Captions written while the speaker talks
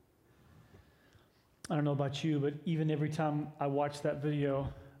I don't know about you, but even every time I watch that video,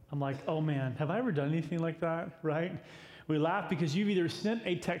 I'm like, oh man, have I ever done anything like that, right? We laugh because you've either sent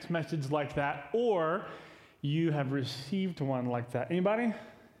a text message like that or you have received one like that. Anybody?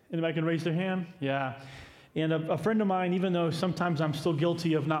 Anybody can raise their hand? Yeah. And a friend of mine, even though sometimes I'm still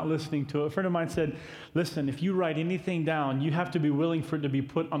guilty of not listening to it, a friend of mine said, listen, if you write anything down, you have to be willing for it to be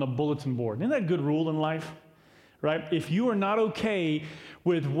put on a bulletin board. Isn't that a good rule in life? Right? If you are not okay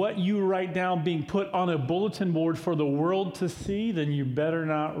with what you write down being put on a bulletin board for the world to see, then you better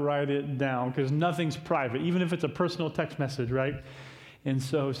not write it down because nothing's private, even if it's a personal text message, right? And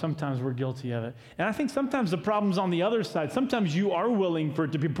so sometimes we're guilty of it. And I think sometimes the problem's on the other side. Sometimes you are willing for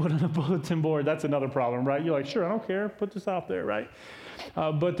it to be put on a bulletin board. That's another problem, right? You're like, sure, I don't care. Put this out there, right?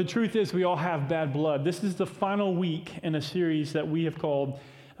 But the truth is we all have bad blood. This is the final week in a series that we have called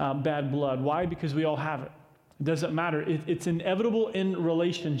Bad Blood. Why? Because we all have it. It doesn't matter. It's inevitable in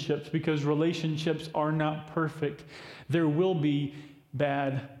relationships because relationships are not perfect. There will be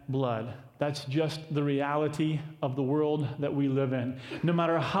bad blood. That's just the reality of the world that we live in. No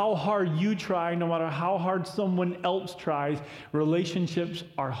matter how hard you try, no matter how hard someone else tries, relationships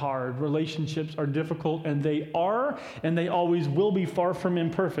are hard. Relationships are difficult, and they are, and they always will be far from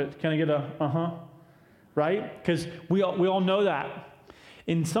imperfect. Can I get a uh-huh? Right? Because we all know that.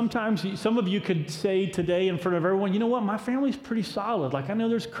 And sometimes some of you could say today in front of everyone, you know what, my family's pretty solid. Like I know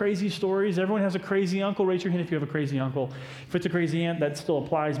there's crazy stories. Everyone has a crazy uncle. Raise your hand if you have a crazy uncle. If it's a crazy aunt, that still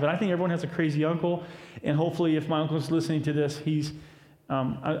applies. But I think everyone has a crazy uncle. And hopefully if my uncle's listening to this,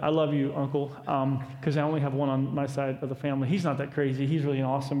 I love you, Uncle, because I only have one on my side of the family. He's not that crazy. He's really an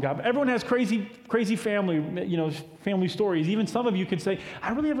awesome guy. But everyone has crazy family, family stories. Even some of you could say,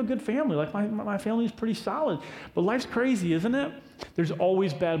 I really have a good family. Like my family is pretty solid. But life's crazy, isn't it? There's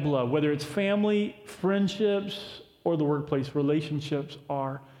always bad blood, whether it's family, friendships, or the workplace. Relationships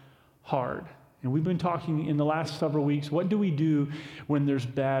are hard. And we've been talking in the last several weeks, what do we do when there's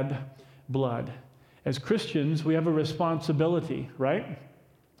bad blood? As Christians, we have a responsibility, right?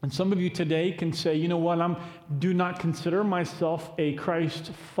 And some of you today can say, you know what, do not consider myself a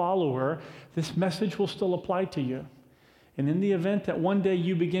Christ follower. This message will still apply to you. And in the event that one day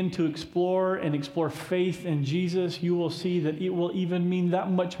you begin to explore faith in Jesus, you will see that it will even mean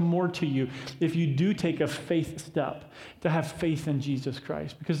that much more to you if you do take a faith step to have faith in Jesus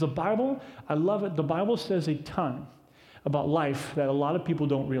Christ. Because the Bible, I love it, the Bible says a ton about life that a lot of people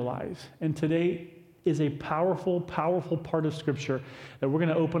don't realize. And today is a powerful, powerful part of Scripture that we're going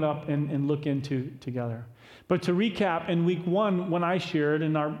to open up and look into together. But to recap, in week 1, when I shared,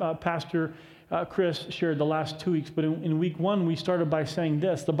 and our pastor Chris shared the last 2 weeks, but in week 1, we started by saying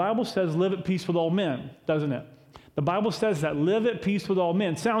this. The Bible says, live at peace with all men, doesn't it? The Bible says that, live at peace with all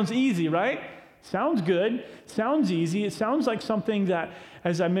men. Sounds easy, right? Sounds good. Sounds easy. It sounds like something that,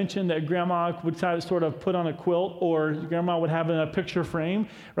 as I mentioned, that grandma would sort of put on a quilt or grandma would have in a picture frame,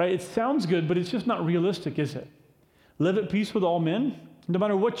 right? It sounds good, but it's just not realistic, is it? Live at peace with all men. No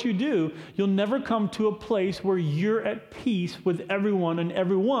matter what you do, you'll never come to a place where you're at peace with everyone and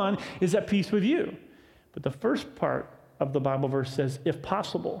everyone is at peace with you. But the first part of the Bible verse says, if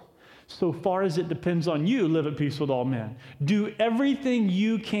possible, so far as it depends on you, live at peace with all men. Do everything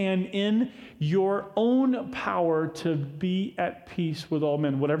you can in your own power to be at peace with all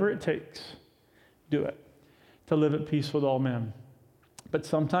men. Whatever it takes, do it to live at peace with all men. But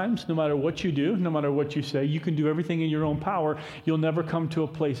sometimes, no matter what you do, no matter what you say, you can do everything in your own power. You'll never come to a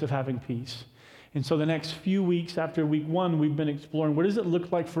place of having peace. And so the next few weeks after week 1, we've been exploring what does it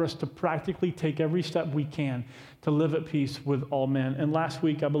look like for us to practically take every step we can to live at peace with all men. And last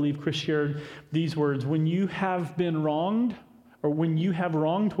week, I believe Chris shared these words. When you have been wronged, or when you have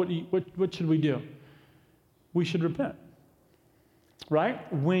wronged, what should we do? We should repent.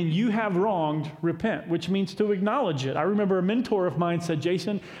 Right? When you have wronged, repent, which means to acknowledge it. I remember a mentor of mine said,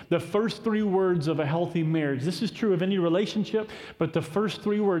 Jason, the first 3 words of a healthy marriage, this is true of any relationship, but the first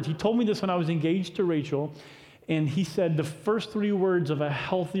 3 words, he told me this when I was engaged to Rachel, and he said the first 3 words of a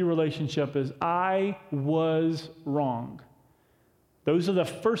healthy relationship is, I was wrong. Those are the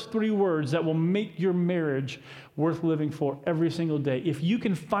first 3 words that will make your marriage worth living for every single day. If you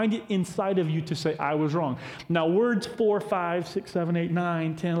can find it inside of you to say, I was wrong. Now, words 4, 5, 6, 7, 8,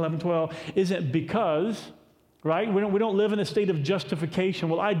 9, 10, 11, 12 isn't because, right? We don't live in a state of justification.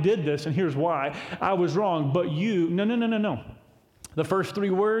 Well, I did this, and here's why. I was wrong, but you, no. The first 3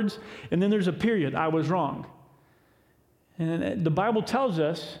 words, and then there's a period. I was wrong. And the Bible tells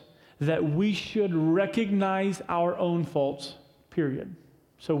us that we should recognize our own faults, period.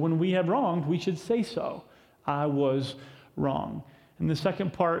 So when we have wronged, we should say so. I was wrong. And the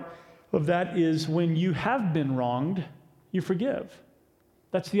second part of that is when you have been wronged, you forgive.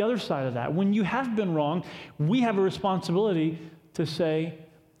 That's the other side of that. When you have been wrong, we have a responsibility to say,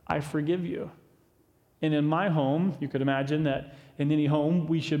 I forgive you. And in my home, you could imagine that in any home,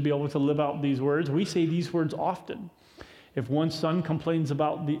 we should be able to live out these words. We say these words often. If one son complains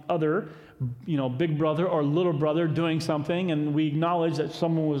about the other, big brother or little brother doing something, and we acknowledge that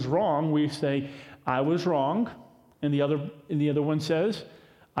someone was wrong, we say, I was wrong. And the other one says,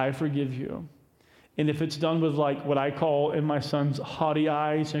 I forgive you. And if it's done with like what I call in my son's haughty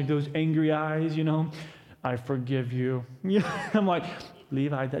eyes, and those angry eyes, I forgive you. I'm like,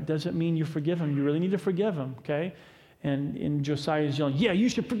 Levi, that doesn't mean you forgive him. You really need to forgive him, okay? And Josiah's yelling, yeah, you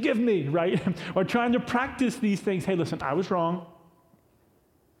should forgive me, right? Or trying to practice these things. Hey, listen, I was wrong,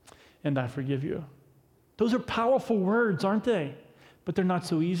 and I forgive you. Those are powerful words, aren't they? But they're not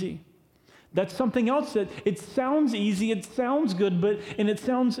so easy. That's something else that it sounds easy, it sounds good, and it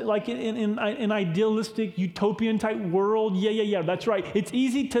sounds like in an idealistic, utopian type world. Yeah, that's right. It's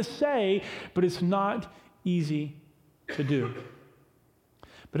easy to say, but it's not easy to do.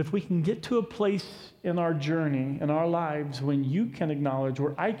 But if we can get to a place in our journey, in our lives, when you can acknowledge,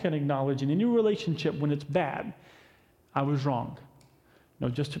 or I can acknowledge in any relationship when it's bad, I was wrong. No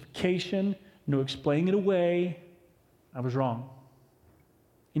justification, no explaining it away, I was wrong.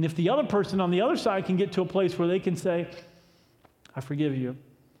 And if the other person on the other side can get to a place where they can say, I forgive you,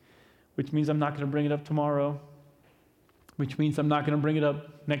 which means I'm not going to bring it up tomorrow, which means I'm not going to bring it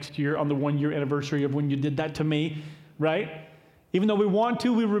up next year on the 1-year anniversary of when you did that to me, right? Even though we want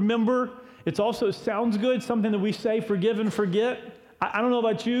to, we remember. It also sounds good, something that we say, forgive and forget. I don't know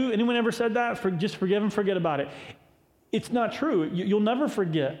about you. Anyone ever said that? Just forgive and forget about it. It's not true. You'll never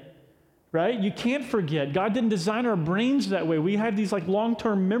forget. Right? You can't forget. God didn't design our brains that way. We have these like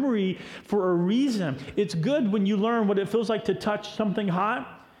long-term memory for a reason. It's good when you learn what it feels like to touch something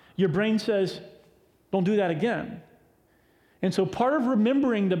hot. Your brain says, don't do that again. And so part of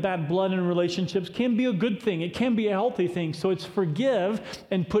remembering the bad blood in relationships can be a good thing. It can be a healthy thing. So it's forgive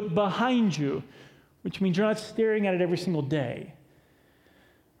and put behind you, which means you're not staring at it every single day.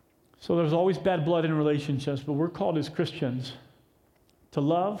 So there's always bad blood in relationships, but we're called as Christians to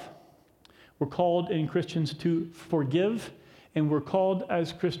love. We're called in Christians to forgive, and we're called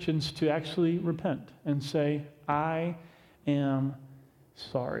as Christians to actually repent and say, I am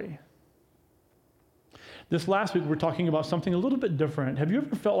sorry. This last week, we're talking about something a little bit different. Have you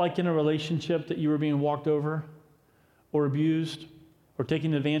ever felt like in a relationship that you were being walked over or abused or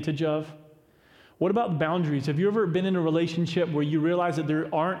taken advantage of? What about boundaries? Have you ever been in a relationship where you realize that there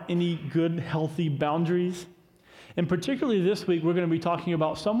aren't any good, healthy boundaries? And particularly this week, we're going to be talking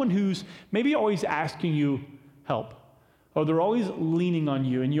about someone who's maybe always asking you help, or they're always leaning on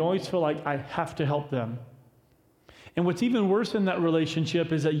you, and you always feel like, I have to help them. And what's even worse in that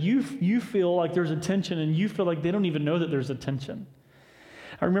relationship is that you feel like there's a tension, and you feel like they don't even know that there's a tension.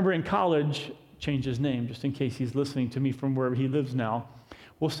 I remember in college, change his name just in case he's listening to me from wherever he lives now.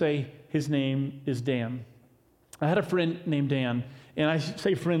 We'll say his name is Dan. I had a friend named Dan. And I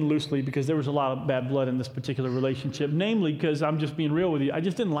say friend loosely because there was a lot of bad blood in this particular relationship, namely because I'm just being real with you. I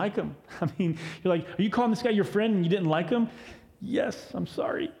just didn't like him. I mean, you're like, are you calling this guy your friend and you didn't like him? Yes, I'm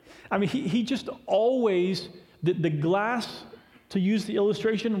sorry. I mean, he just always, the glass, to use the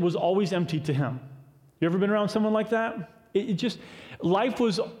illustration, was always empty to him. You ever been around someone like that? Life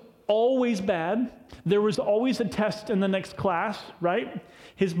was always bad. There was always a test in the next class, right?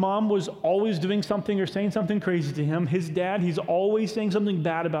 His mom was always doing something or saying something crazy to him. His dad, he's always saying something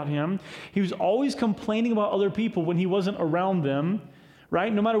bad about him. He was always complaining about other people when he wasn't around them,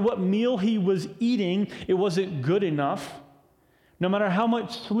 right? No matter what meal he was eating, it wasn't good enough. No matter how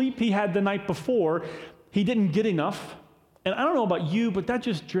much sleep he had the night before, he didn't get enough. And I don't know about you, but that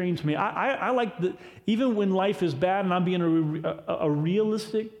just drains me. I like even when life is bad and I'm being a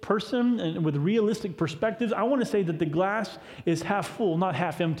realistic person and with realistic perspectives, I want to say that the glass is half full, not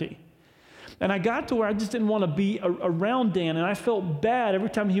half empty. And I got to where I just didn't want to be around Dan, and I felt bad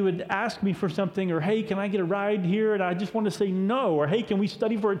every time he would ask me for something, or hey, can I get a ride here? And I just wanted to say no, or hey, can we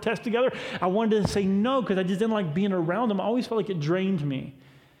study for a test together? I wanted to say no because I just didn't like being around him. I always felt like it drained me.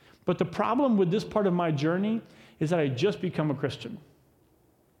 But the problem with this part of my journey is that I had just become a Christian.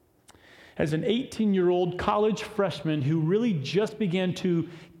 As an 18-year-old college freshman who really just began to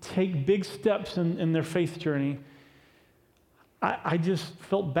take big steps in their faith journey, I just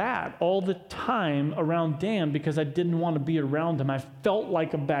felt bad all the time around Dan because I didn't want to be around him. I felt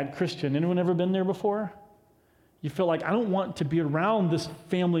like a bad Christian. Anyone ever been there before? You feel like, I don't want to be around this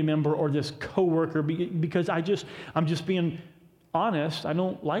family member or this coworker because I'm just being honest, I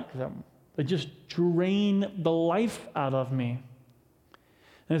don't like them. They just drain the life out of me.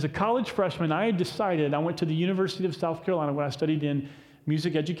 And as a college freshman, I had decided, I went to the University of South Carolina where I studied in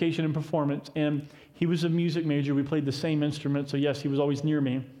music education and performance, and he was a music major. We played the same instrument, so yes, he was always near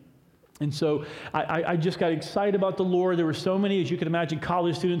me. And so I just got excited about the Lord. There were so many, as you can imagine,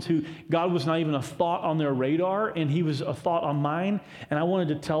 college students who God was not even a thought on their radar, and he was a thought on mine. And I wanted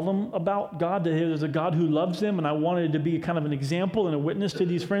to tell them about God, that there's a God who loves them, and I wanted to be kind of an example and a witness to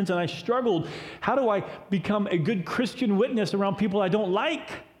these friends. And I struggled, how do I become a good Christian witness around people I don't like?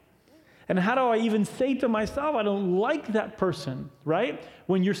 And how do I even say to myself, I don't like that person, right?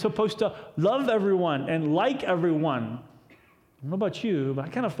 When you're supposed to love everyone and like everyone. I don't know about you, but I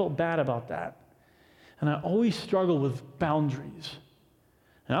kind of felt bad about that. And I always struggle with boundaries.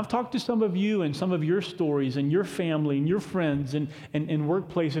 And I've talked to some of you and some of your stories and your family and your friends and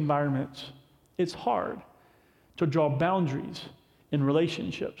workplace environments. It's hard to draw boundaries in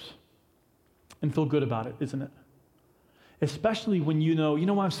relationships and feel good about it, isn't it? Especially when you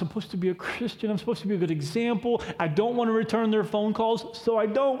know, I'm supposed to be a Christian. I'm supposed to be a good example. I don't want to return their phone calls, so I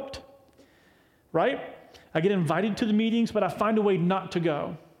don't. Right? I get invited to the meetings, but I find a way not to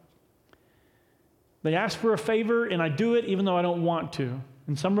go. They ask for a favor, and I do it even though I don't want to.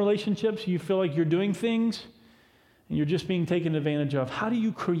 In some relationships, you feel like you're doing things, and you're just being taken advantage of. How do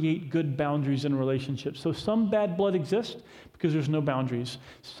you create good boundaries in relationships? So some bad blood exists because there's no boundaries.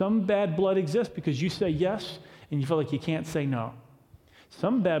 Some bad blood exists because you say yes, and you feel like you can't say no.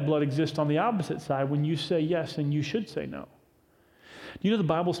 Some bad blood exists on the opposite side when you say yes, and you should say no. Do you know the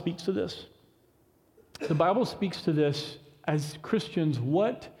Bible speaks to this? The Bible speaks to this as Christians.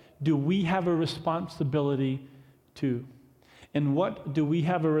 What do we have a responsibility to? And what do we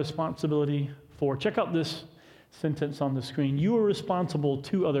have a responsibility for? Check out this sentence on the screen. You are responsible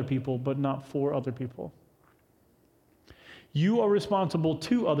to other people, but not for other people. You are responsible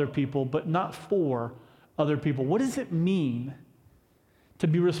to other people, but not for other people. What does it mean to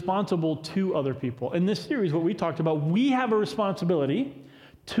be responsible to other people? In this series, what we talked about, we have a responsibility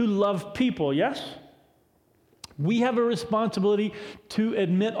to love people, yes? We have a responsibility to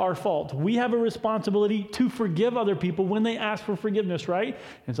admit our fault. We have a responsibility to forgive other people when they ask for forgiveness, right?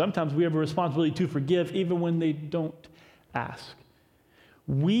 And sometimes we have a responsibility to forgive even when they don't ask.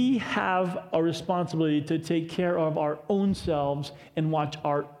 We have a responsibility to take care of our own selves and watch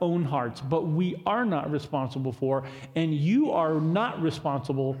our own hearts, but we are not responsible for, and you are not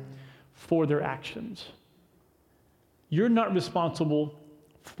responsible for their actions. You're not responsible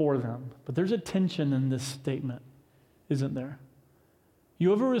for them. But there's a tension in this statement, isn't there? You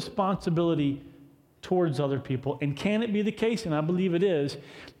have a responsibility towards other people. And can it be the case, and I believe it is,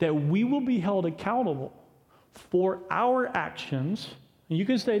 that we will be held accountable for our actions? And you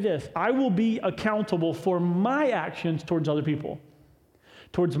can say this, I will be accountable for my actions towards other people,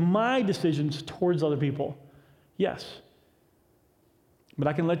 towards my decisions towards other people. Yes. But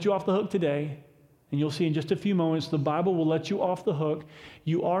I can let you off the hook today. And you'll see in just a few moments, the Bible will let you off the hook.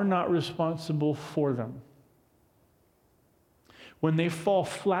 You are not responsible for them. When they fall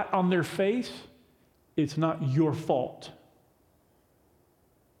flat on their face, it's not your fault.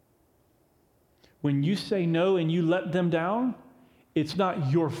 When you say no and you let them down, it's not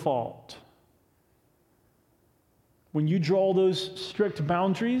your fault. When you draw those strict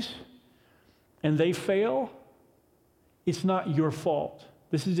boundaries and they fail, it's not your fault.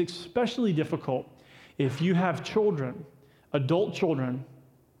 This is especially difficult if you have children, adult children,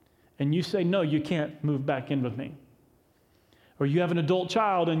 and you say, no, you can't move back in with me. Or you have an adult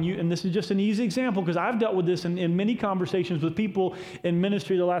child, and this is just an easy example because I've dealt with this in many conversations with people in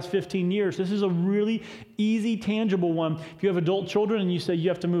ministry the last 15 years. This is a really easy, tangible one. If you have adult children and you say you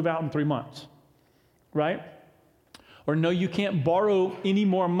have to move out in 3 months, right? Or no, you can't borrow any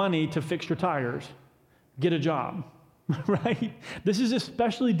more money to fix your tires. Get a job. Right? This is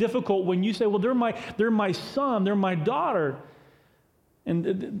especially difficult when you say, well, they're my son, they're my daughter.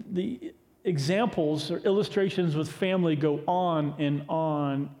 And the examples or illustrations with family go on and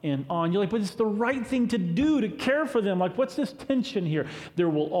on and on. You're like, but it's the right thing to do to care for them. Like, what's this tension here? There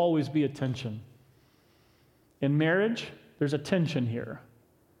will always be a tension. In marriage, there's a tension here.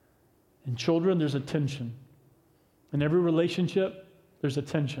 In children, there's a tension. In every relationship, there's a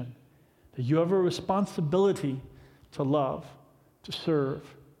tension. That you have a responsibility to love, to serve,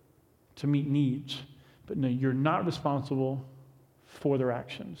 to meet needs. But no, you're not responsible for their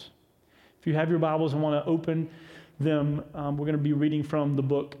actions. If you have your Bibles and want to open them, we're going to be reading from the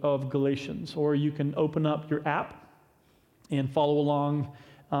book of Galatians. Or you can open up your app and follow along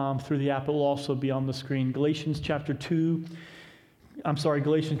through the app. It will also be on the screen. Galatians chapter 6,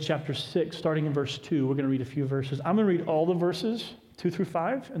 starting in verse 2. We're going to read a few verses. I'm going to read all the verses, 2 through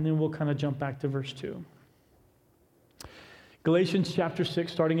 5, and then we'll kind of jump back to verse 2. Galatians chapter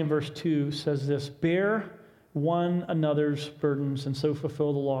 6, starting in verse 2, says this, bear one another's burdens and so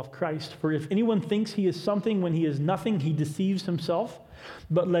fulfill the law of Christ. For if anyone thinks he is something when he is nothing, he deceives himself.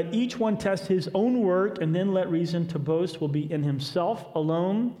 But let each one test his own work, and then let reason to boast will be in himself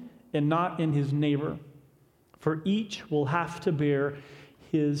alone and not in his neighbor. For each will have to bear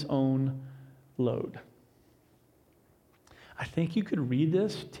his own load. I think you could read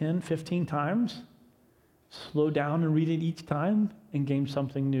this 10, 15 times, slow down and read it each time, and gain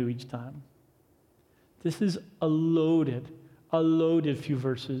something new each time. This is a loaded few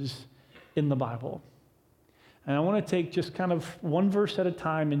verses in the Bible. And I want to take just kind of one verse at a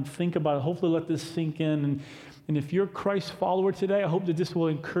time and think about it. Hopefully let this sink in. And if you're a Christ follower today, I hope that this will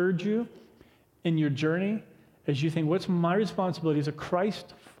encourage you in your journey as you think, what's my responsibility as a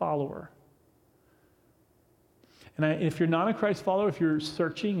Christ follower? And if you're not a Christ follower, if you're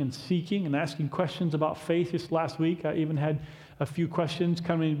searching and seeking and asking questions about faith, just last week I even had a few questions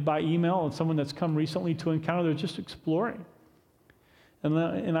coming by email and someone that's come recently to Encounter, they're just exploring.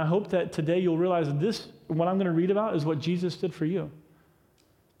 And I hope that today you'll realize that this, what I'm going to read about, is what Jesus did for you.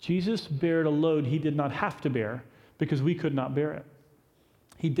 Jesus bared a load he did not have to bear because we could not bear it.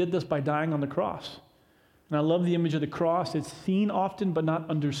 He did this by dying on the cross. And I love the image of the cross. It's seen often but not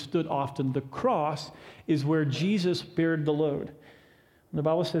understood often. The cross is where Jesus bared the load. And the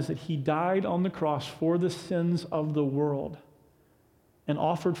Bible says that he died on the cross for the sins of the world and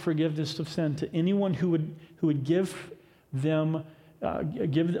offered forgiveness of sin to anyone who would give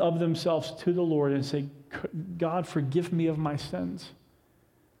of themselves to the Lord and say, God, forgive me of my sins.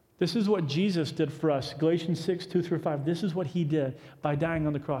 This is what Jesus did for us. Galatians 6, 2-5. This is what he did by dying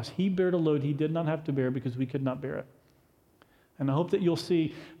on the cross. He bared a load he did not have to bear because we could not bear it. And I hope that you'll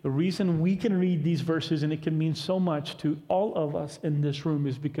see the reason we can read these verses and it can mean so much to all of us in this room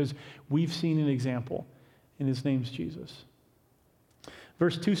is because we've seen an example, and his name's Jesus.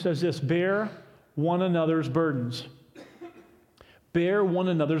 Verse 2 says this, bear one another's burdens. Bear one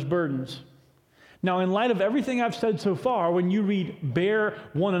another's burdens. Now, in light of everything I've said so far, when you read bear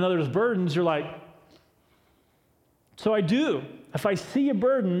one another's burdens, you're like, so I do. If I see a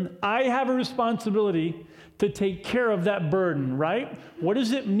burden, I have a responsibility to take care of that burden, right? What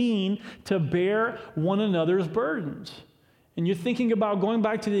does it mean to bear one another's burdens? And you're thinking about going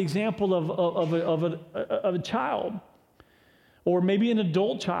back to the example of a child, or maybe an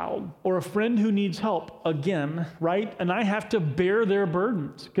adult child, or a friend who needs help again, right? And I have to bear their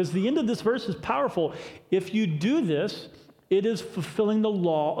burdens. Because the end of this verse is powerful. If you do this, it is fulfilling the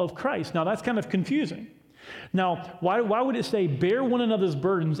law of Christ. Now, that's kind of confusing. Now, why would it say, bear one another's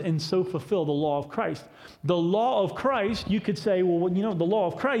burdens and so fulfill the law of Christ? The law of Christ, you could say, well, you know, the law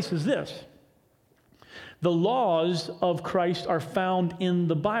of Christ is this. The laws of Christ are found in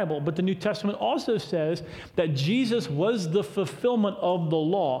the Bible, but the New Testament also says that Jesus was the fulfillment of the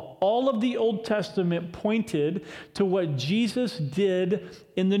law. All of the Old Testament pointed to what Jesus did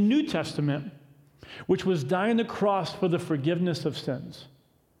in the New Testament, which was die on the cross for the forgiveness of sins.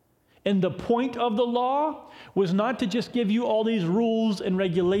 And the point of the law was not to just give you all these rules and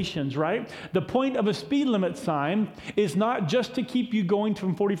regulations, right? The point of a speed limit sign is not just to keep you going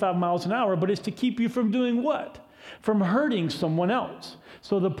from 45 miles an hour, but it's to keep you from doing what? From hurting someone else.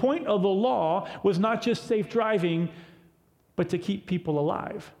 So the point of the law was not just safe driving, but to keep people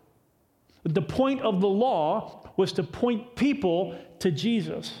alive. The point of the law was to point people to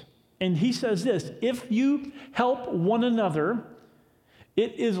Jesus. And he says this, if you help one another,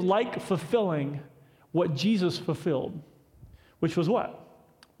 it is like fulfilling what Jesus fulfilled, which was what?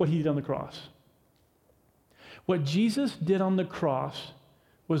 What he did on the cross. What Jesus did on the cross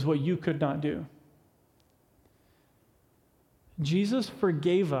was what you could not do. Jesus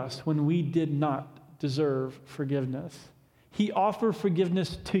forgave us when we did not deserve forgiveness. He offered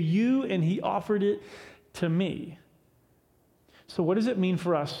forgiveness to you, and he offered it to me. So what does it mean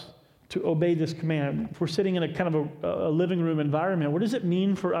for us to obey this command? If we're sitting in a kind of a living room environment, what does it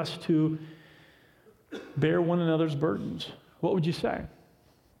mean for us to bear one another's burdens? What would you say?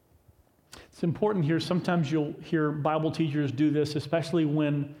 It's important here. Sometimes you'll hear Bible teachers do this, especially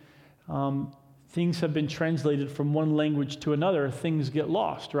when things have been translated from one language to another. Things get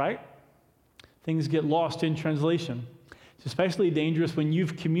lost, right? Things get lost in translation. It's especially dangerous when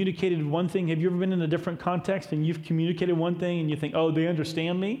you've communicated one thing. Have you ever been in a different context and you've communicated one thing and you think, oh, they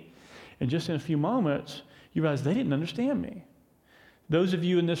understand me? And just in a few moments, you realize they didn't understand me. Those of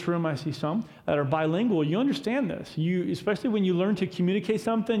you in this room, I see some, that are bilingual, you understand this. You, especially when you learn to communicate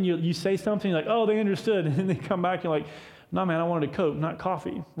something, you say something like, oh, they understood. And then they come back and you're like, no, man, I wanted a Coke, not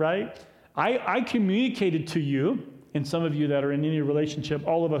coffee, right? I communicated to you, and some of you that are in any relationship,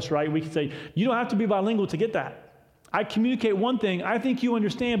 all of us, right? We can say, you don't have to be bilingual to get that. I communicate one thing, I think you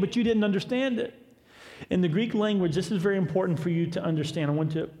understand, but you didn't understand it. In the Greek language, this is very important for you to understand. I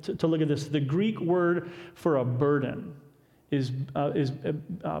want you to look at this. The Greek word for a burden is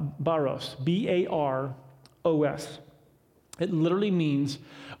baros, B-A-R-O-S. It literally means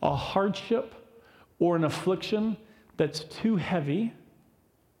a hardship or an affliction that's too heavy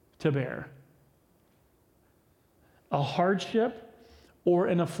to bear. A hardship or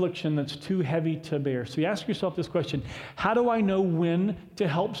an affliction that's too heavy to bear. So you ask yourself this question: how do I know when to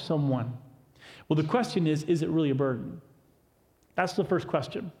help someone? Well, the question is it really a burden? That's the first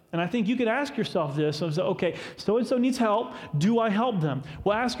question. And I think you could ask yourself this and say, okay, so-and-so needs help. Do I help them?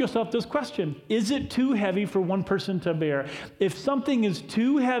 Well, ask yourself this question: is it too heavy for one person to bear? If something is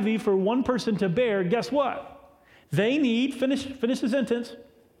too heavy for one person to bear, guess what? They need, finish the sentence,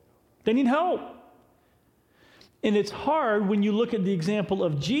 they need help. And it's hard when you look at the example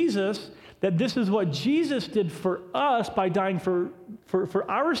of Jesus, that this is what Jesus did for us by dying for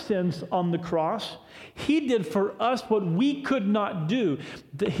our sins on the cross. He did for us what we could not do.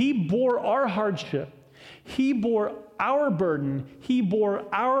 He bore our hardship. He bore our burden. He bore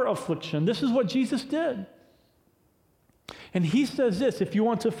our affliction. This is what Jesus did. And he says this: if you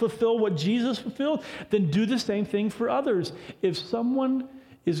want to fulfill what Jesus fulfilled, then do the same thing for others. If someone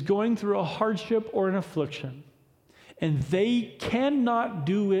is going through a hardship or an affliction, and they cannot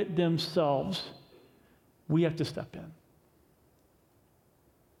do it themselves, we have to step in.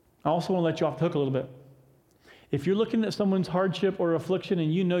 I also want to let you off the hook a little bit. If you're looking at someone's hardship or affliction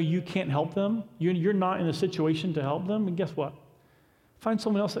and you know you can't help them, you're not in a situation to help them, and guess what? Find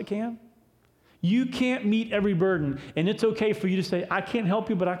someone else that can. You can't meet every burden, and it's okay for you to say, I can't help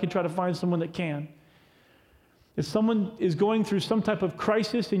you, but I can try to find someone that can. If someone is going through some type of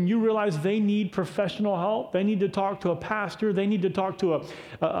crisis and you realize they need professional help, they need to talk to a pastor, they need to talk to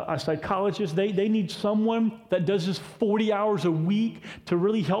a psychologist, they need someone that does this 40 hours a week to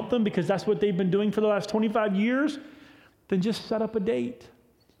really help them because that's what they've been doing for the last 25 years, then just set up a date.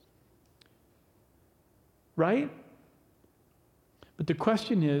 Right? But the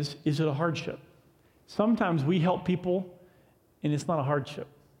question is it a hardship? Sometimes we help people and it's not a hardship.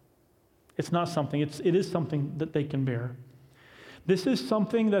 It's not something, it is something that they can bear. This is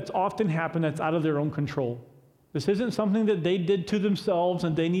something that's often happened that's out of their own control. This isn't something that they did to themselves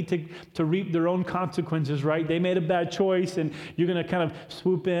and they need to reap their own consequences, right? They made a bad choice and you're going to kind of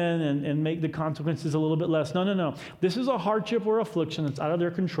swoop in and make the consequences a little bit less. No. This is a hardship or affliction that's out of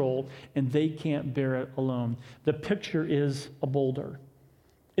their control and they can't bear it alone. The picture is a boulder.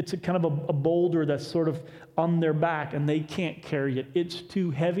 It's a kind of a boulder that's sort of on their back and they can't carry it. It's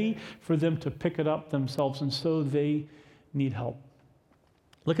too heavy for them to pick it up themselves, and so they need help.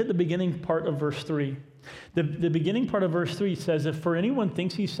 Look at the beginning part of verse 3. The beginning part of verse 3 says, if for anyone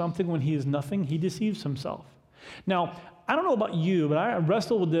thinks he's something when he is nothing, he deceives himself. Now, I don't know about you, but I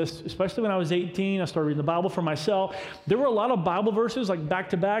wrestled with this, especially when I was 18. I started reading the Bible for myself. There were a lot of Bible verses, like back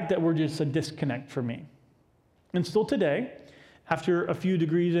to back, that were just a disconnect for me. And still today, after a few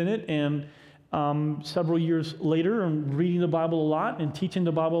degrees in it and several years later and reading the Bible a lot and teaching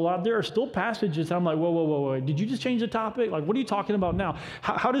the Bible a lot, there are still passages I'm like, whoa, did you just change the topic? Like, what are you talking about now?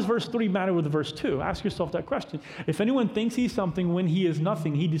 How does verse 3 matter with verse 2? Ask yourself that question. If anyone thinks he's something when he is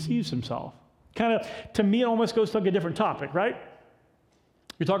nothing, he deceives himself. Kind of, to me, it almost goes to like a different topic, right?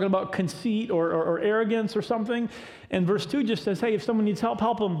 You're talking about conceit or arrogance or something, and verse 2 just says, hey, if someone needs help,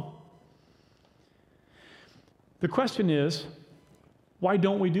 help them. The question is, why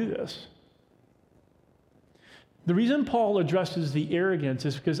don't we do this? The reason Paul addresses the arrogance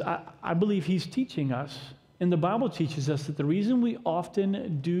is because I believe he's teaching us, and the Bible teaches us that the reason we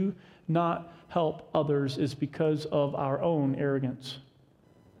often do not help others is because of our own arrogance.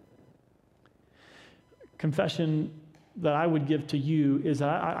 Confession that I would give to you is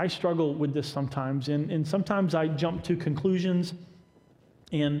I struggle with this sometimes, and sometimes I jump to conclusions,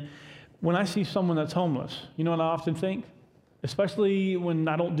 and when I see someone that's homeless, you know what I often think? Especially when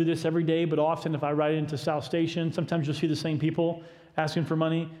I don't do this every day, but often if I ride into South Station, sometimes you'll see the same people asking for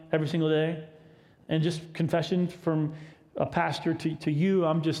money every single day. And just confession from a pastor to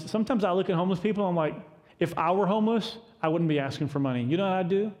you, sometimes I look at homeless people, I'm like, if I were homeless, I wouldn't be asking for money. You know what I'd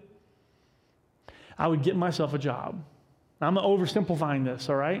do? I would get myself a job. I'm oversimplifying this,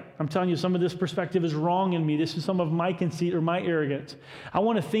 all right? I'm telling you, some of this perspective is wrong in me. This is some of my conceit or my arrogance. I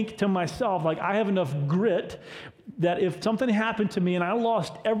want to think to myself, like, I have enough grit that if something happened to me and I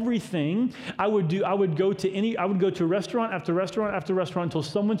lost everything, I would go to restaurant after restaurant after restaurant until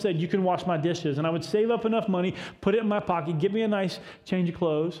someone said, you can wash my dishes. And I would save up enough money, put it in my pocket, get me a nice change of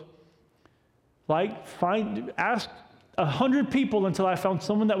clothes. Ask 100 people until I found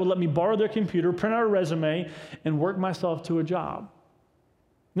someone that would let me borrow their computer, print out a resume, and work myself to a job.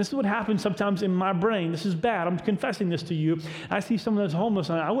 This is what happens sometimes in my brain. This is bad. I'm confessing this to you. I see someone that's homeless,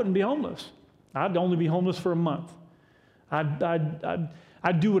 and I wouldn't be homeless. I'd only be homeless for a month.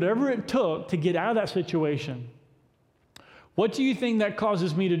 I'd do whatever it took to get out of that situation. What do you think that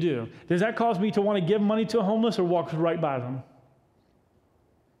causes me to do? Does that cause me to want to give money to a homeless or walk right by them?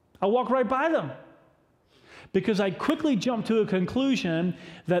 I walk right by them because I quickly jump to a conclusion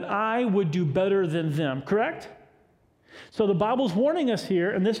that I would do better than them, correct? So the Bible's warning us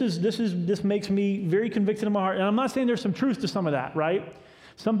here, and this makes me very convicted in my heart. And I'm not saying there's some truth to some of that, right?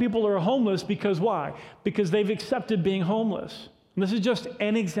 Some people are homeless because why? Because they've accepted being homeless. And this is just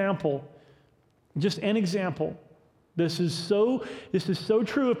an example. Just an example. This is so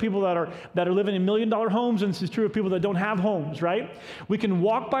true of people that are living in $1 million homes, and this is true of people that don't have homes, right? We can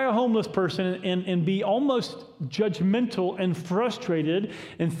walk by a homeless person and be almost judgmental and frustrated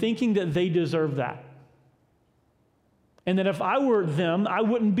and thinking that they deserve that. And that if I were them, I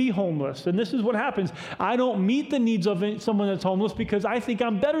wouldn't be homeless. And this is what happens. I don't meet the needs of someone that's homeless because I think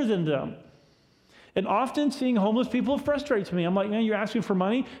I'm better than them. And often seeing homeless people frustrates me. I'm like, man, you're asking for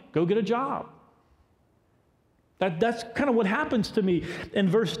money? Go get a job. That's kind of what happens to me. And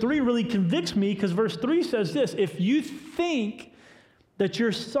verse 3 really convicts me because verse 3 says this: if you think that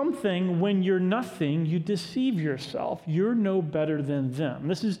you're something when you're nothing, you deceive yourself. You're no better than them.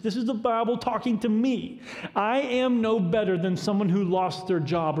 This is the Bible talking to me. I am no better than someone who lost their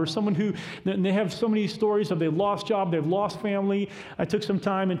job or someone who, they have so many stories of they've lost job, they've lost family. I took some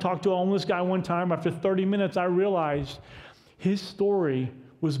time and talked to a homeless guy one time. After 30 minutes, I realized his story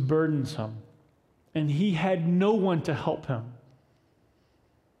was burdensome. And he had no one to help him.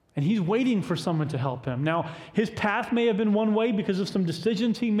 And he's waiting for someone to help him. Now, his path may have been one way because of some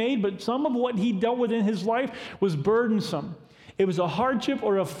decisions he made, but some of what he dealt with in his life was burdensome. It was a hardship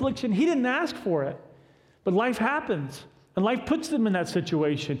or affliction. He didn't ask for it, but life happens. And life puts them in that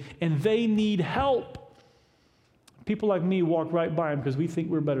situation, and they need help. People like me walk right by them because we think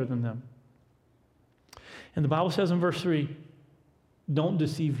we're better than them. And the Bible says in verse 3, don't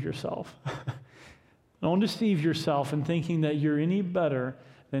deceive yourself. Don't deceive yourself in thinking that you're any better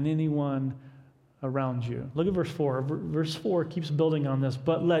than anyone around you. Look at verse 4. Verse 4 keeps building on this.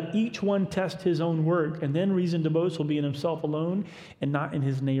 But let each one test his own work, and then reason to boast will be in himself alone and not in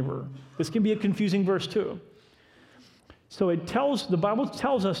his neighbor. This can be a confusing verse too. So the Bible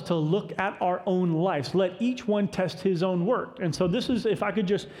tells us to look at our own lives. Let each one test his own work. And so this is, if I could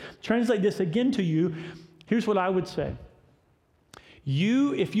just translate this again to you, here's what I would say.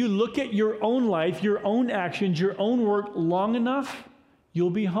 If you look at your own life, your own actions, your own work long enough,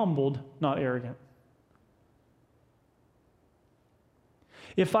 you'll be humbled, not arrogant.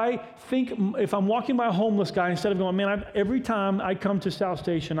 If I'm walking by a homeless guy, instead of going, man, every time I come to South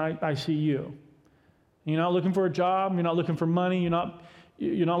Station, I see you. You're not looking for a job, you're not looking for money, you're not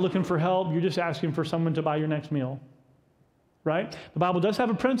looking for help, you're just asking for someone to buy your next meal. Right? The Bible does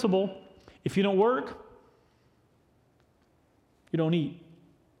have a principle. If you don't work, you don't eat.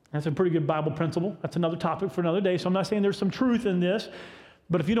 That's a pretty good Bible principle. That's another topic for another day. So I'm not saying there's some truth in this,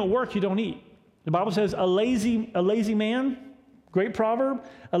 but if you don't work, you don't eat. The Bible says a lazy man, great proverb,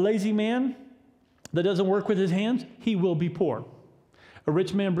 a lazy man that doesn't work with his hands, he will be poor. A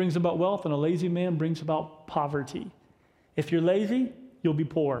rich man brings about wealth, and a lazy man brings about poverty. If you're lazy, you'll be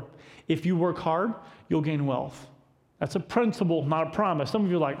poor. If you work hard, you'll gain wealth. That's a principle, not a promise. Some of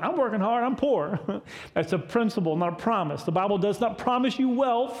you are like, I'm working hard, I'm poor. That's a principle, not a promise. The Bible does not promise you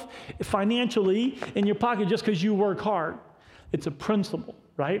wealth financially in your pocket just because you work hard. It's a principle,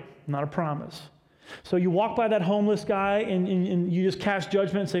 right? Not a promise. So you walk by that homeless guy and you just cast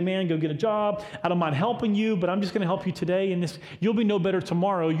judgment and say, man, go get a job. I don't mind helping you, but I'm just going to help you today, and you'll be no better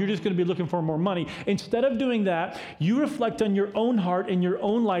tomorrow. You're just going to be looking for more money. Instead of doing that, you reflect on your own heart and your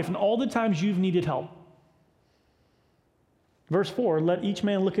own life and all the times you've needed help. Verse 4, let each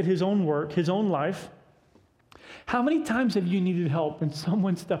man look at his own work, his own life. How many times have you needed help and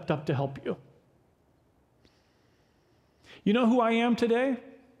someone stepped up to help you? You know who I am today?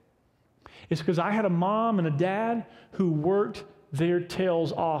 It's because I had a mom and a dad who worked their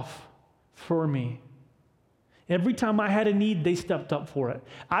tails off for me. Every time I had a need, they stepped up for it.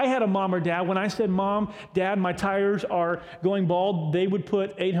 I had a mom or dad, when I said, Mom, Dad, my tires are going bald, they would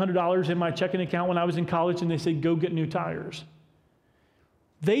put $800 in my checking account when I was in college, and they said, go get new tires.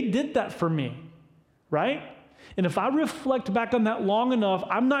 They did that for me, right? And if I reflect back on that long enough,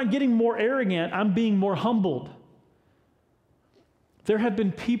 I'm not getting more arrogant, I'm being more humbled. There have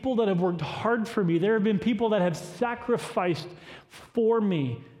been people that have worked hard for me. There have been people that have sacrificed for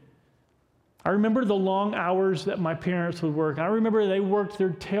me. I remember the long hours that my parents would work. I remember they worked their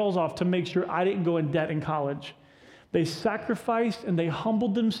tails off to make sure I didn't go in debt in college. They sacrificed and they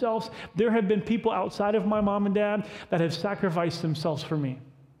humbled themselves. There have been people outside of my mom and dad that have sacrificed themselves for me.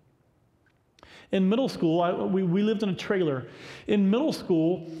 In middle school, we lived in a trailer. In middle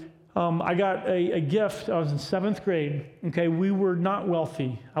school, I got a gift. I was in 7th grade. Okay, we were not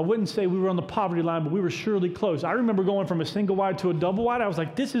wealthy. I wouldn't say we were on the poverty line, but we were surely close. I remember going from a single wide to a double wide. I was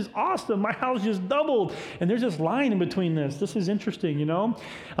like, this is awesome. My house just doubled. And there's this line in between this. This is interesting, you know?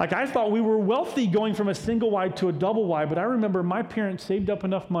 Like, I thought we were wealthy going from a single wide to a double wide, but I remember my parents saved up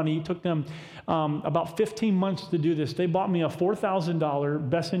enough money. It took them about 15 months to do this. They bought me a $4,000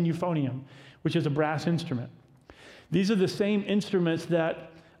 Besson euphonium, which is a brass instrument. These are the same instruments that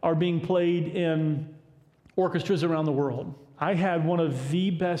are being played in orchestras around the world. I had one of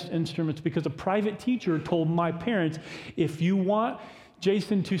the best instruments because a private teacher told my parents, if you want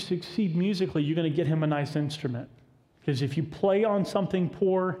Jason to succeed musically, you're going to get him a nice instrument. Because if you play on something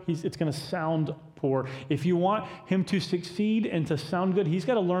poor, it's going to sound poor. If you want him to succeed and to sound good, he's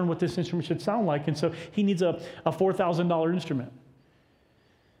got to learn what this instrument should sound like. And so he needs a $4,000 instrument.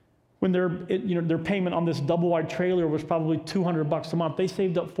 When their payment on this double-wide trailer was probably $200 a month, they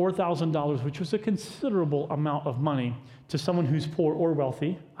saved up $4,000, which was a considerable amount of money to someone who's poor or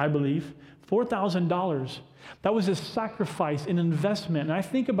wealthy, I believe. $4,000. That was a sacrifice, an investment. And I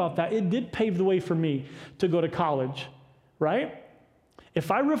think about that. It did pave the way for me to go to college, right? If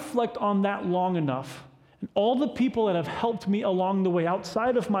I reflect on that long enough, and all the people that have helped me along the way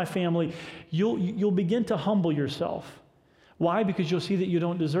outside of my family, you'll begin to humble yourself. Why? Because you'll see that you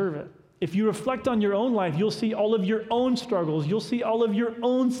don't deserve it. If you reflect on your own life, you'll see all of your own struggles. You'll see all of your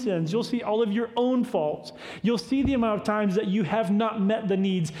own sins. You'll see all of your own faults. You'll see the amount of times that you have not met the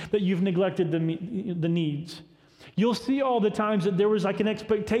needs, that you've neglected the needs. You'll see all the times that there was like an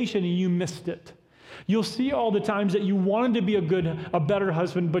expectation and you missed it. You'll see all the times that you wanted to be a better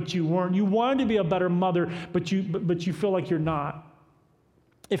husband, but you weren't. You wanted to be a better mother, but you feel like you're not.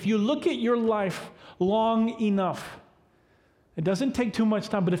 If you look at your life long enough, it doesn't take too much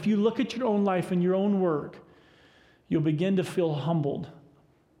time, but if you look at your own life and your own work, you'll begin to feel humbled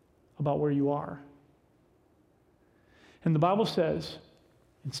about where you are. And the Bible says,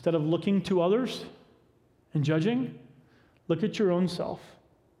 instead of looking to others and judging, look at your own self,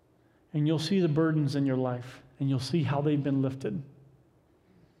 and you'll see the burdens in your life, and you'll see how they've been lifted.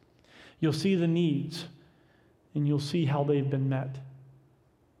 You'll see the needs, and you'll see how they've been met.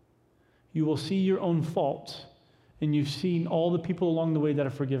 You will see your own faults, and you've seen all the people along the way that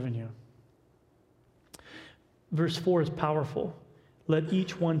have forgiven you. Verse 4 is powerful. Let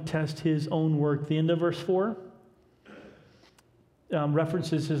each one test his own work. The end of verse 4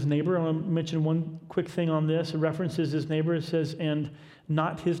 references his neighbor. I want to mention one quick thing on this. It references his neighbor. It says, and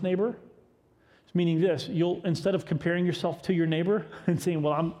not his neighbor. It's meaning this. Instead of comparing yourself to your neighbor and saying,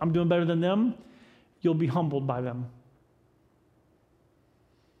 well, I'm doing better than them, you'll be humbled by them.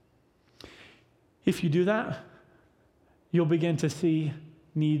 If you do that, you'll begin to see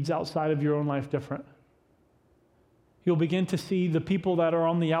needs outside of your own life different. You'll begin to see the people that are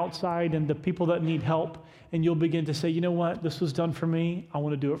on the outside and the people that need help, and you'll begin to say, you know what, this was done for me, I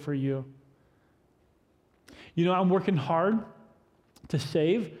want to do it for you. You know, I'm working hard to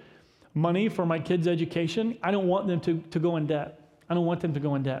save money for my kids' education. I don't want them to go in debt. I don't want them to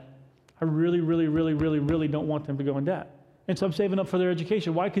go in debt. I really, really, really, really, really don't want them to go in debt. And so I'm saving up for their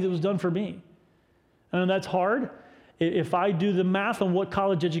education. Why? Because it was done for me. I know that's hard. If I do the math on what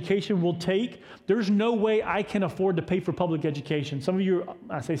college education will take, there's no way I can afford to pay for public education. Some of you,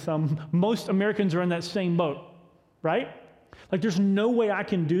 I say some, most Americans are in that same boat, right? Like there's no way I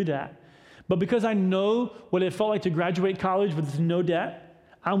can do that. But because I know what it felt like to graduate college with no debt,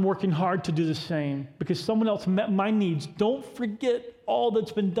 I'm working hard to do the same because someone else met my needs. Don't forget all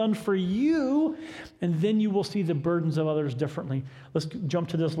that's been done for you, and then you will see the burdens of others differently. Let's jump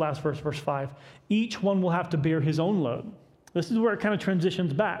to this last verse, verse 5. Each one will have to bear his own load. This is where it kind of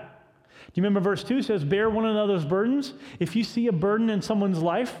transitions back. Do you remember verse 2 says, bear one another's burdens? If you see a burden in someone's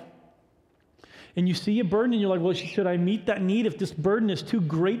life, and you see a burden and you're like, well, should I meet that need? If this burden is too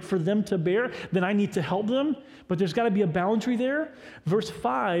great for them to bear, then I need to help them. But there's got to be a boundary there. Verse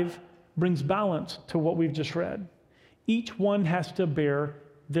 5 brings balance to what we've just read. Each one has to bear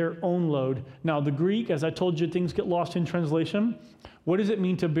their own load. Now, the Greek, as I told you, things get lost in translation. What does it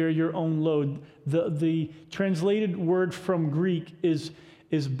mean to bear your own load? The translated word from Greek is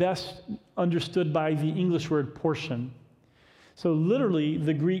best understood by the English word portion. So literally,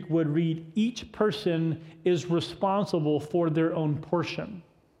 the Greek would read, each person is responsible for their own portion,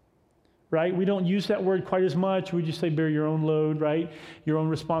 right? We don't use that word quite as much. We just say bear your own load, right? Your own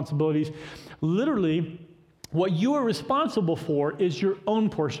responsibilities. Literally, What you are responsible for is your own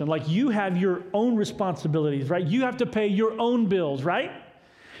portion. Like you have your own responsibilities, right? You have to pay your own bills, right?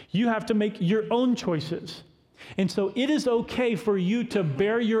 You have to make your own choices. And so it is okay for you to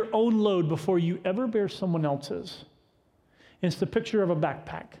bear your own load before you ever bear someone else's. It's the picture of a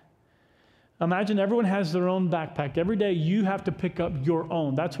backpack. Imagine everyone has their own backpack. Every day you have to pick up your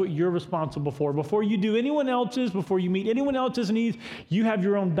own. That's what you're responsible for. Before you do anyone else's, before you meet anyone else's needs, you have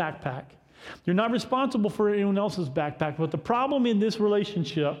your own backpack. You're not responsible for anyone else's backpack. But the problem in this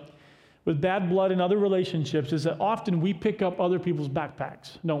relationship with bad blood and other relationships is that often we pick up other people's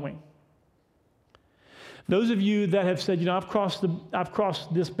backpacks, don't we? Those of you that have said, I've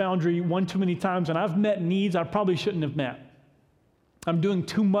crossed this boundary one too many times and I've met needs I probably shouldn't have met. I'm doing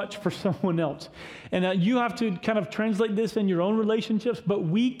too much for someone else. And you have to kind of translate this in your own relationships, but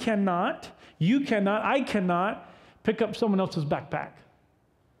I cannot pick up someone else's backpack.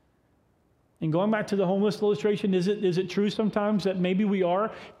 And going back to the homeless illustration, is it true sometimes that maybe we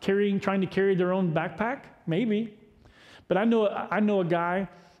are trying to carry their own backpack? Maybe. But I know a guy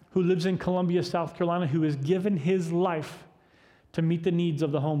who lives in Columbia, South Carolina, who has given his life to meet the needs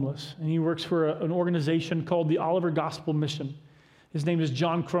of the homeless. And he works for an organization called the Oliver Gospel Mission. His name is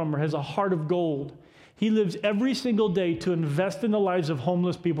John Crummer, has a heart of gold. He lives every single day to invest in the lives of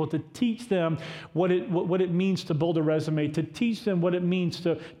homeless people, to teach them what it means to build a resume, to teach them what it means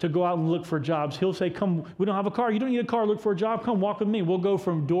to go out and look for jobs. He'll say, come, we don't have a car. You don't need a car, look for a job. Come walk with me. We'll go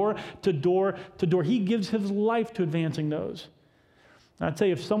from door to door to door. He gives his life to advancing those. I'd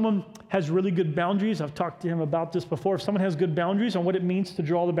say if someone has really good boundaries, I've talked to him about this before, if someone has good boundaries on what it means to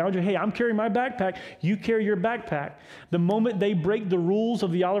draw the boundary, hey, I'm carrying my backpack, you carry your backpack. The moment they break the rules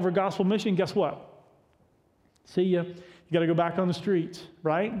of the Oliver Gospel Mission, guess what? See ya. You got to go back on the streets,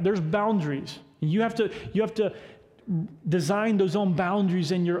 right? There's boundaries. You have to design those own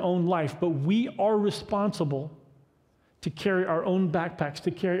boundaries in your own life, but we are responsible to carry our own backpacks, to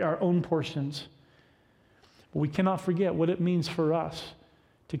carry our own portions. But we cannot forget what it means for us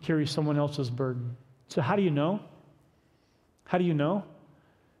to carry someone else's burden. So how do you know? How do you know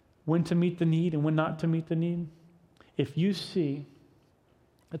when to meet the need and when not to meet the need? If you see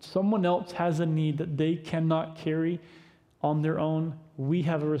that someone else has a need that they cannot carry on their own, we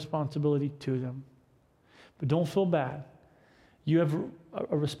have a responsibility to them. But don't feel bad. You have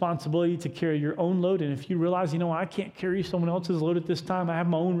a responsibility to carry your own load, and if you realize, I can't carry someone else's load at this time, I have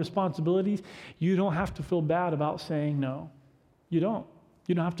my own responsibilities, you don't have to feel bad about saying no. You don't.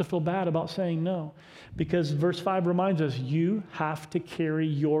 You don't have to feel bad about saying no, because verse 5 reminds us, you have to carry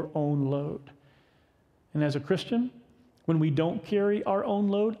your own load. And as a Christian, when we don't carry our own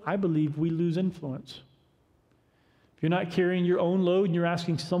load, I believe we lose influence. If you're not carrying your own load and you're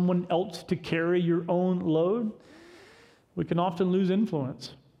asking someone else to carry your own load, we can often lose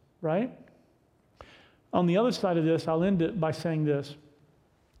influence, right? On the other side of this, I'll end it by saying this.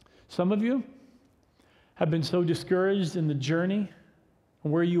 Some of you have been so discouraged in the journey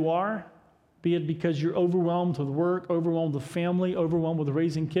and where you are, be it because you're overwhelmed with work, overwhelmed with family, overwhelmed with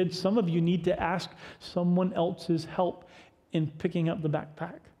raising kids. Some of you need to ask someone else's help in picking up the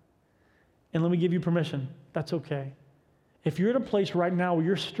backpack. And let me give you permission. That's okay. If you're at a place right now where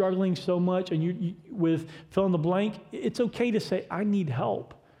you're struggling so much and you with fill in the blank, it's okay to say, I need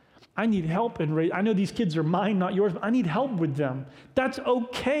help. I need help I know these kids are mine, not yours, but I need help with them. That's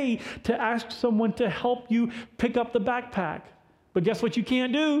okay to ask someone to help you pick up the backpack. But guess what you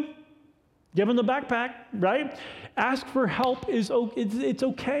can't do? Give them the backpack, right? Ask for help it's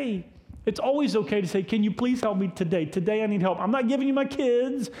okay. It's always okay to say, can you please help me today? Today I need help. I'm not giving you my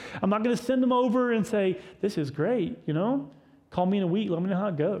kids. I'm not going to send them over and say, this is great, Call me in a week. Let me know how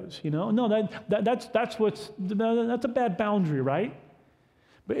it goes, No, that's a bad boundary, right?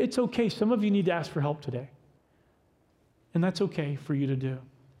 But it's okay. Some of you need to ask for help today. And that's okay for you to do.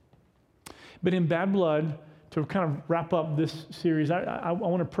 But in Bad Blood, to kind of wrap up this series, I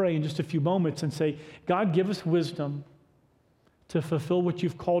want to pray in just a few moments and say, God, give us wisdom to fulfill what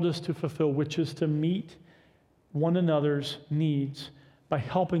you've called us to fulfill, which is to meet one another's needs by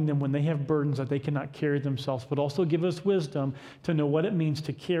helping them when they have burdens that they cannot carry themselves, but also give us wisdom to know what it means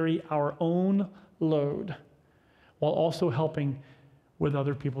to carry our own load while also helping with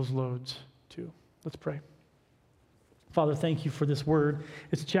other people's loads too. Let's pray. Father, thank you for this word.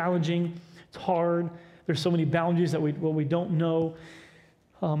 It's challenging. It's hard. There's so many boundaries that we don't know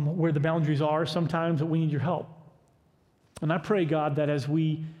where the boundaries are sometimes, but we need your help. And I pray, God, that as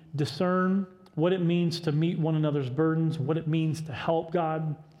we discern what it means to meet one another's burdens, what it means to help,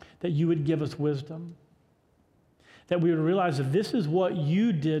 God, that you would give us wisdom. That we would realize that this is what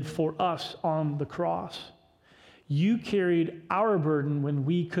you did for us on the cross. You carried our burden when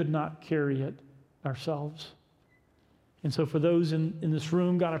we could not carry it ourselves. And so for those in this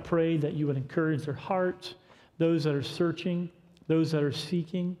room, God, I pray that you would encourage their hearts, those that are searching, those that are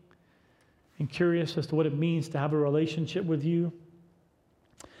seeking and curious as to what it means to have a relationship with you.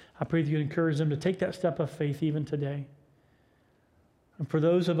 I pray that you encourage them to take that step of faith even today. And for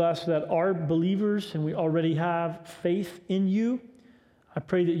those of us that are believers and we already have faith in you, I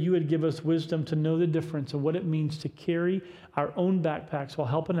pray that you would give us wisdom to know the difference of what it means to carry our own backpacks while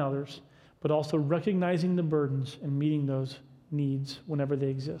helping others, but also recognizing the burdens and meeting those needs whenever they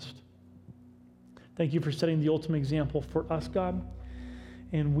exist. Thank you for setting the ultimate example for us, God,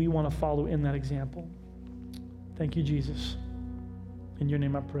 and we want to follow in that example. Thank you, Jesus. In your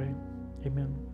name I pray. Amen.